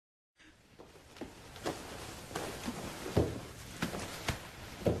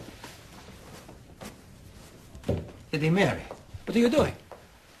Lady Mary, what are you doing?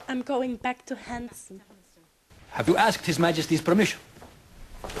 I'm going back to Hanson. Have you asked His Majesty's permission?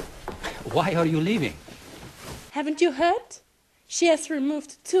 Why are you leaving? Haven't you heard? She has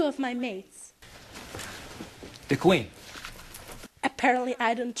removed 2 of my maids. The Queen. Apparently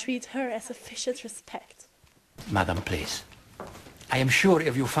I don't treat her as a fish with respect. Madam, please. I am sure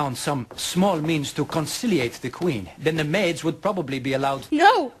if you found some small means to conciliate the Queen, then the maids would probably be allowed...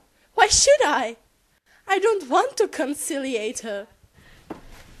 No! Why should I? I don't want to conciliate her.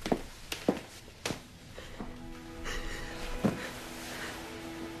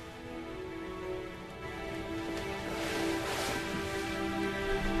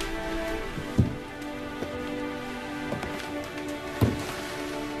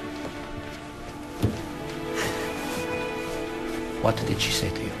 What did she say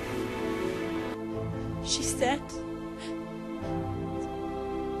to you? She said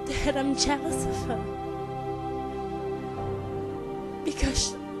that I'm jealous of her.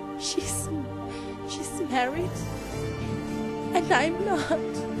 Because she's married and I'm not.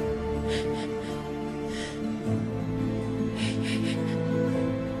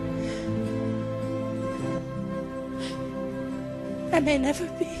 I may never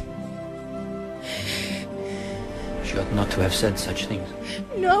be. She ought not to have said such things.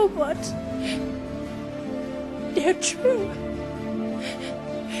 No, but they're true.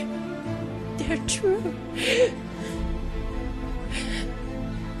 They're true.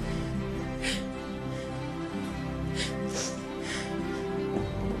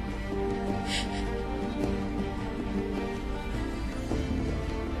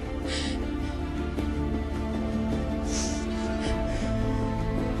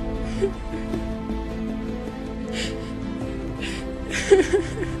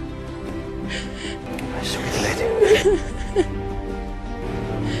 My sweet lady. My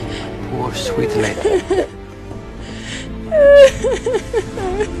poor sweet lady.